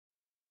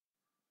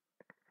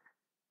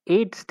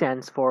AIDS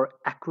stands for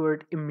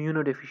acquired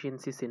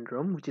immunodeficiency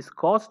syndrome, which is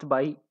caused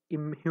by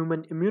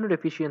human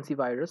immunodeficiency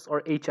virus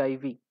or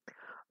HIV.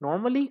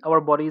 Normally,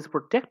 our body is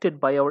protected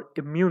by our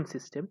immune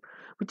system,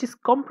 which is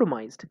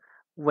compromised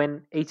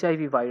when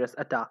HIV virus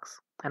attacks.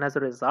 And as a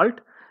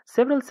result,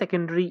 several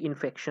secondary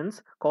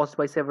infections caused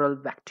by several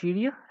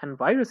bacteria and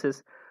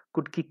viruses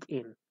could kick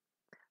in.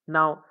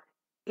 Now,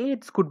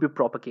 AIDS could be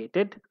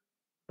propagated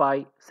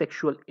by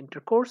sexual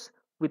intercourse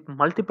with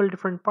multiple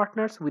different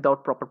partners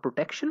without proper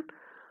protection.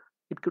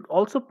 It could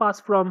also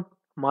pass from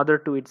mother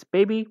to its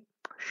baby,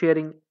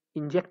 sharing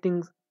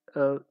injecting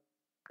uh,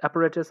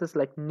 apparatuses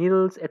like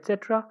needles,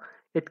 etc.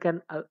 It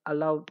can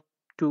allow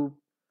to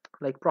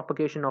like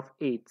propagation of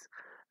AIDS.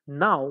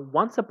 Now,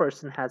 once a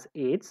person has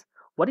AIDS,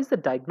 what is the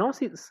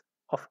diagnosis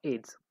of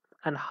AIDS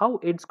and how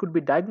AIDS could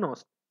be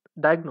diagnosed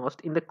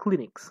in the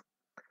clinics?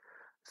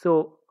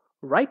 So,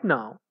 right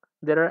now,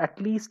 there are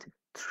at least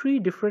three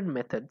different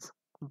methods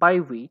by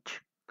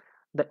which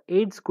the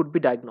AIDS could be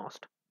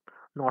diagnosed.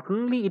 Not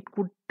only it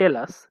could tell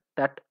us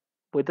that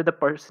whether the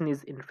person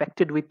is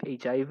infected with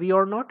HIV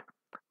or not,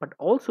 but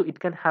also it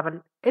can have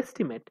an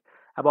estimate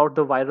about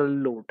the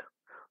viral load.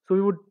 So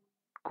we would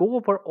go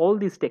over all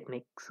these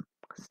techniques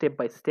step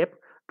by step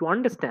to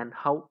understand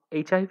how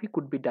HIV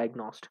could be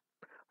diagnosed.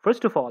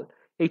 First of all,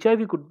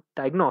 HIV could be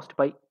diagnosed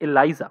by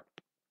ELISA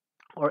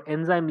or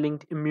enzyme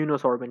linked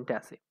immunosorbent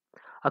assay.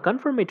 A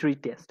confirmatory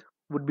test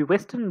would be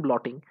Western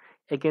blotting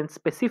against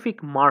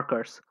specific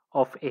markers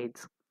of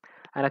AIDS,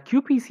 and a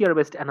qPCR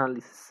based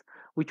analysis,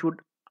 which would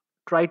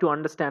try to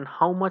understand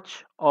how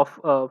much of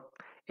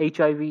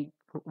HIV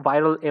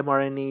viral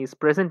mRNA is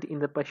present in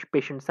the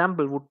patient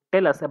sample, would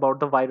tell us about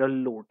the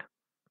viral load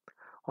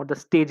or the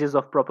stages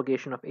of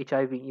propagation of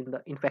HIV in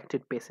the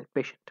infected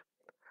patient.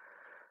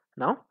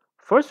 Now,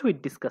 first we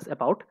discuss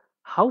about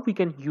how we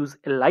can use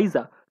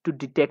ELISA to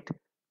detect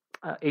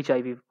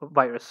HIV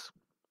virus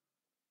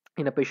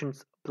in a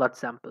patient's blood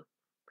sample.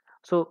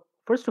 So,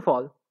 first of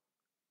all,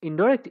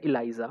 indirect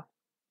ELISA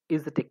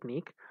is the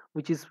technique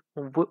which is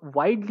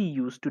widely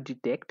used to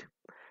detect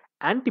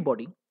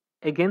antibody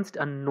against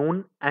a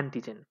known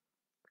antigen.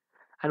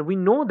 And we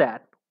know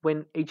that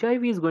when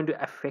HIV is going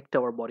to affect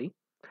our body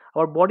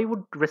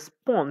would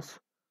respond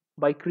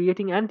by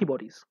creating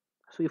antibodies.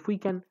 So if we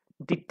can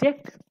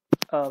detect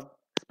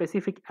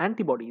specific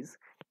antibodies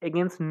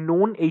against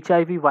known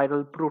HIV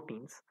viral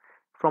proteins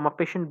from a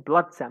patient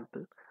blood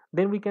sample,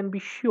 then we can be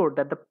sure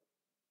that the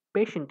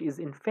patient is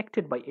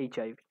infected by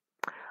HIV.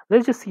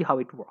 Let's just see how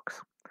it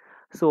works.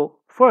 So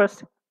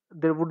first,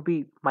 there would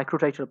be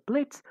microtiter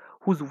plates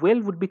whose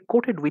well would be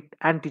coated with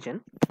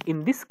antigen,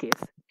 in this case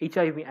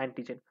HIV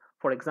antigen.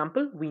 For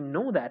example, we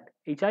know that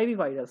HIV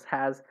virus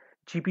has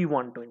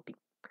GP120.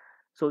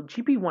 So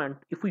GP1,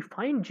 if we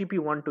find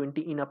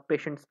GP120 in a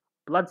patient's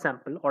blood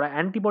sample or an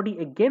antibody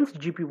against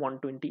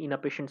GP120 in a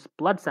patient's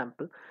blood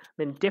sample,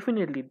 then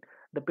definitely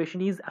the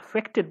patient is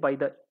affected by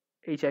the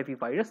HIV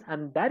virus,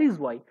 and that is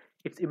why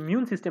its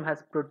immune system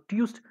has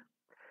produced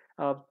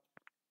uh,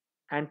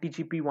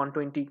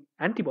 anti-GP120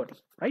 antibody,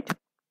 right?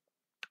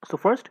 So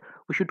first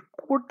we should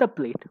coat the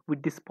plate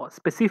with this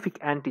specific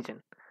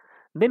antigen.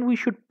 Then we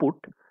should put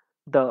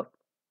the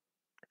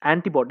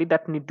antibody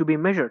that need to be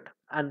measured,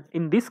 and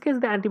in this case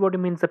the antibody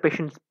means the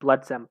patient's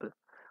blood sample.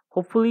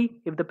 Hopefully,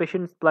 if the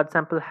patient's blood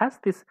sample has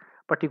this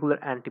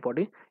particular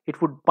antibody, it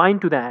would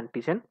bind to the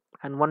antigen,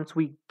 and once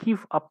we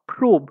give a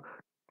probe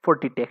for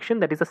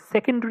detection, that is a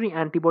secondary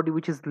antibody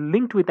which is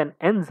linked with an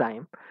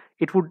enzyme,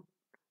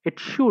 it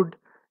should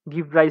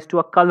give rise to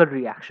a color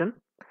reaction,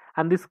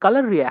 and this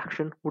color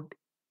reaction would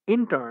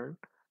in turn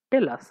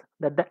tell us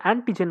that the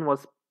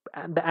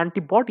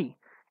antibody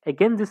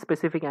against this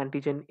specific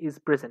antigen is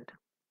present,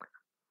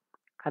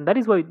 and that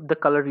is why the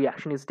color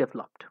reaction is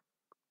developed.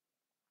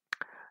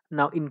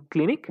 Now in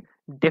clinic,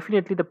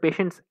 definitely the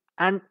patient's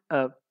and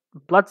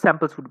blood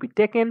samples would be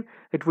taken.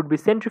 It would be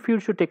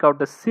centrifuged to take out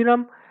the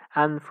serum,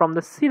 and from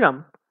the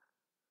serum,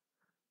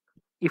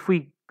 if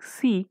we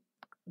see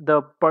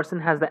the person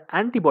has the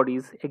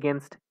antibodies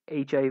against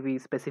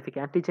HIV specific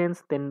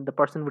antigens, then the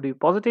person would be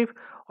positive,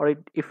 or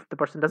if the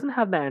person doesn't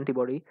have the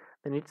antibody,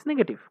 then it's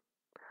negative.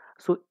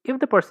 So if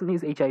the person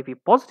is HIV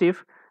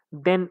positive,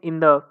 then in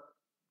the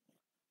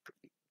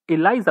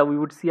ELISA we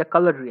would see a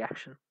color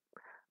reaction.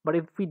 But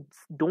if we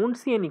don't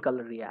see any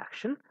color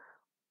reaction,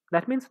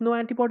 that means no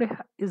antibody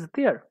is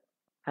there,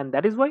 and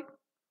that is why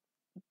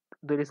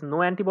there is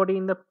no antibody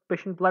in the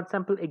patient blood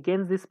sample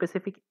against this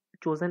specific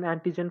chosen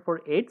antigen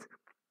for AIDS,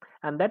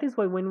 and that is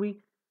why when we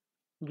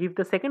give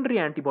the secondary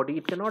antibody,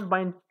 it cannot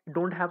bind,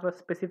 don't have a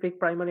specific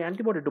primary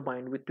antibody to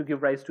bind with to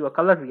give rise to a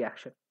color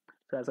reaction.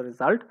 So as a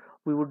result,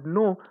 we would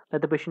know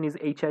that the patient is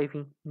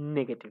HIV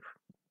negative.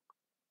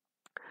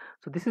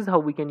 So this is how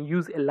we can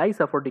use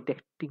ELISA for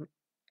detecting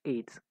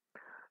AIDS.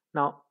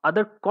 Now,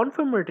 other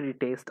confirmatory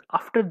test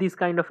after this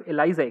kind of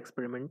ELISA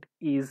experiment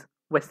is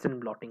Western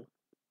blotting.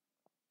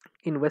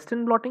 In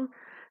Western blotting,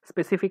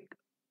 specific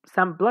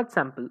blood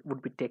sample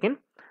would be taken,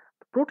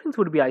 proteins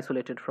would be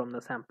isolated from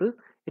the sample,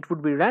 it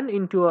would be run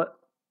into a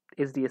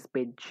SDS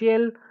page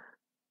gel,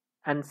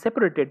 and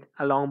separated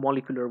along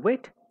molecular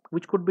weight,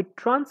 which could be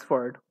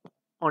transferred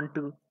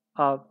onto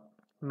a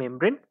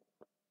membrane,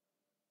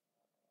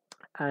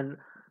 and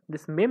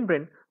this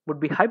membrane would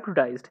be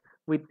hybridized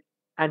with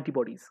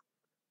antibodies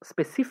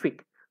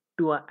specific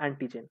to an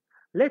antigen.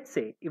 Let's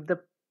say if the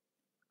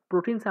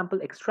protein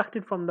sample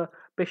extracted from the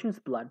patient's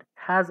blood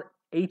has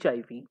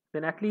HIV,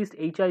 then at least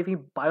HIV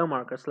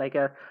biomarkers like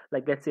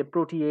let's say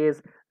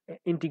protease,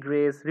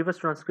 integrase, reverse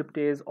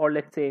transcriptase, or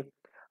let's say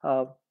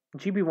uh,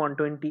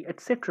 GB120,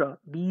 etc.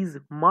 These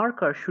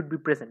markers should be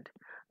present.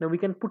 Now we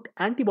can put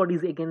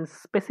antibodies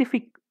against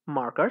specific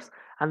markers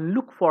and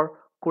look for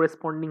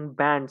corresponding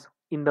bands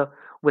in the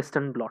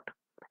Western blot.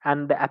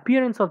 And the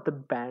appearance of the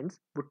bands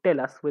would tell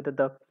us whether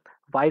the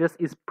virus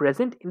is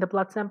present in the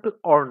blood sample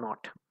or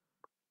not.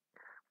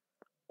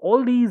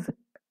 All these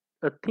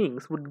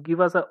things would give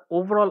us an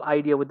overall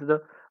idea whether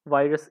the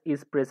virus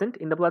is present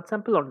in the blood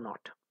sample or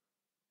not.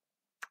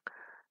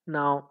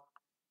 Now,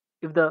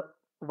 if the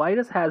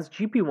virus has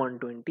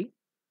GP120,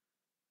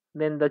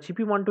 then the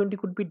GP120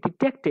 could be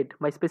detected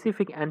by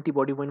specific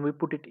antibody when we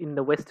put it in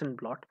the Western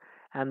blot,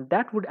 and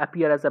that would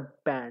appear as a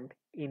band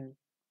in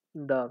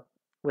the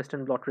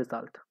Western blot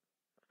result.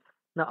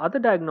 Now, other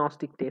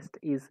diagnostic test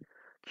is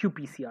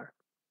qPCR.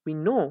 We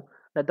know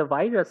that the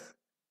virus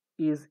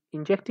is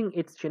injecting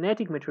its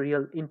genetic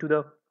material into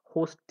the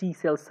host T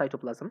cell's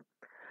cytoplasm,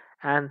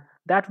 and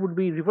that would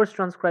be reverse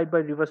transcribed by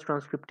reverse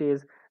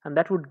transcriptase, and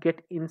that would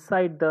get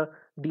inside the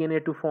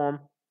DNA to form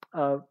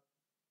that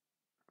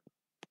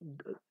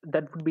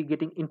would be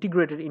getting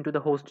integrated into the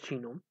host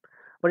genome,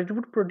 but it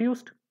would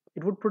produce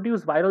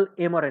viral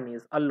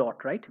mRNAs a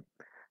lot, right?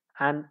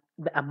 And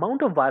the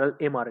amount of viral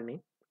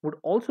mRNA would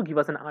also give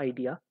us an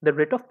idea the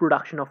rate of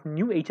production of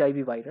new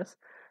HIV virus.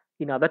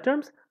 In other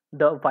terms,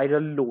 the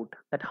viral load,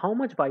 that how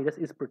much virus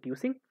is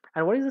producing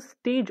and what is the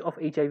stage of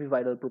HIV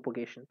viral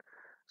propagation.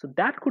 So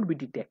that could be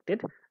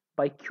detected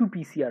by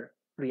qPCR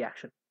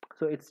reaction.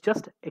 So it's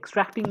just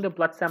extracting the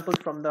blood sample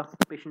from the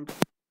patient's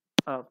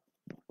uh,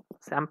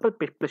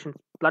 patient's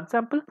blood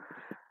sample.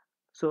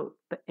 So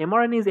the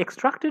mRNA is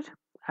extracted,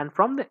 and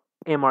from the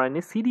mRNA,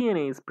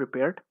 cDNA is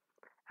prepared,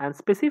 and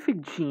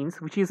specific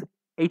genes, which is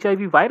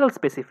HIV viral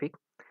specific,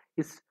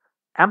 is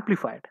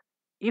amplified.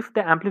 If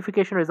the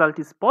amplification result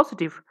is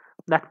positive,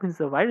 that means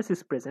the virus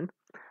is present.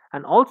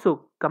 And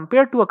also,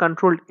 compared to a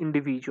controlled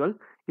individual,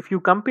 if you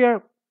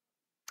compare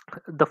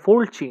the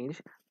fold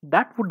change,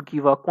 that would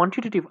give a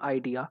quantitative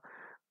idea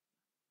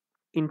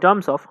in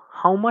terms of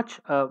how much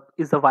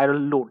is the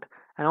viral load,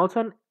 and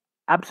also an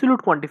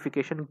absolute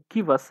quantification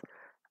give us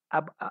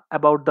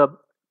about the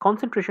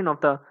concentration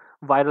of the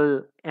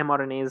viral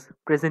mRNAs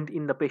present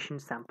in the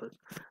patient sample.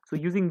 So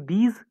using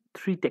these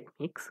three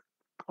techniques,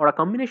 or a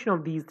combination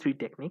of these three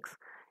techniques,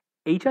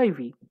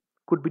 HIV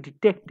could be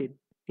detected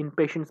in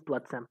patient's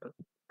blood sample.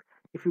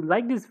 If you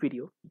like this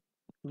video,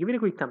 give it a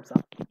quick thumbs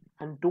up,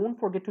 and don't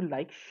forget to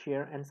like,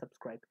 share and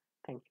subscribe.